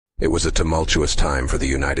It was a tumultuous time for the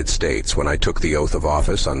United States when I took the oath of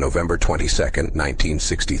office on November 22,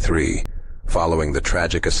 1963, following the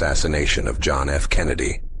tragic assassination of John F.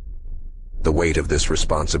 Kennedy. The weight of this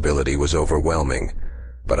responsibility was overwhelming,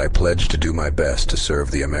 but I pledged to do my best to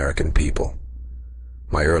serve the American people.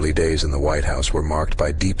 My early days in the White House were marked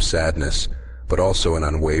by deep sadness, but also an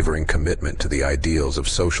unwavering commitment to the ideals of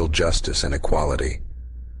social justice and equality.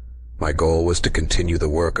 My goal was to continue the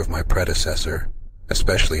work of my predecessor,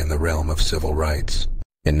 especially in the realm of civil rights.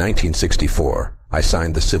 In 1964, I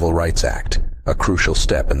signed the Civil Rights Act, a crucial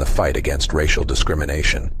step in the fight against racial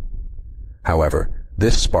discrimination. However,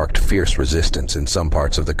 this sparked fierce resistance in some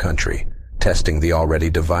parts of the country, testing the already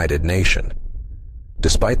divided nation.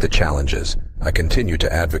 Despite the challenges, I continued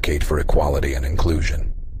to advocate for equality and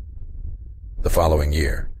inclusion. The following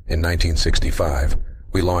year, in 1965,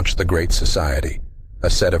 we launched the Great Society, a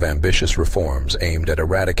set of ambitious reforms aimed at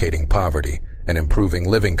eradicating poverty and improving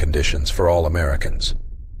living conditions for all Americans.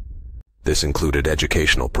 This included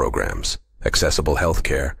educational programs, accessible health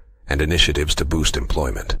care, and initiatives to boost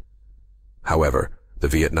employment. However, the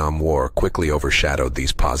Vietnam War quickly overshadowed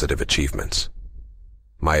these positive achievements.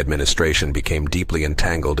 My administration became deeply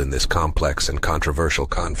entangled in this complex and controversial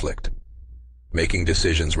conflict. Making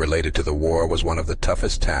decisions related to the war was one of the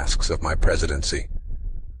toughest tasks of my presidency.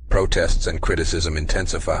 Protests and criticism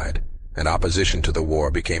intensified, and opposition to the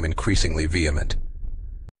war became increasingly vehement.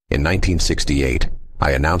 In 1968,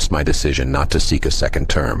 I announced my decision not to seek a second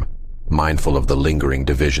term, mindful of the lingering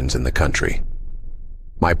divisions in the country.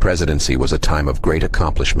 My presidency was a time of great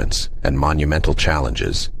accomplishments and monumental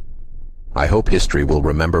challenges. I hope history will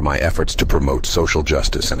remember my efforts to promote social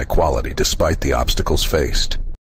justice and equality despite the obstacles faced.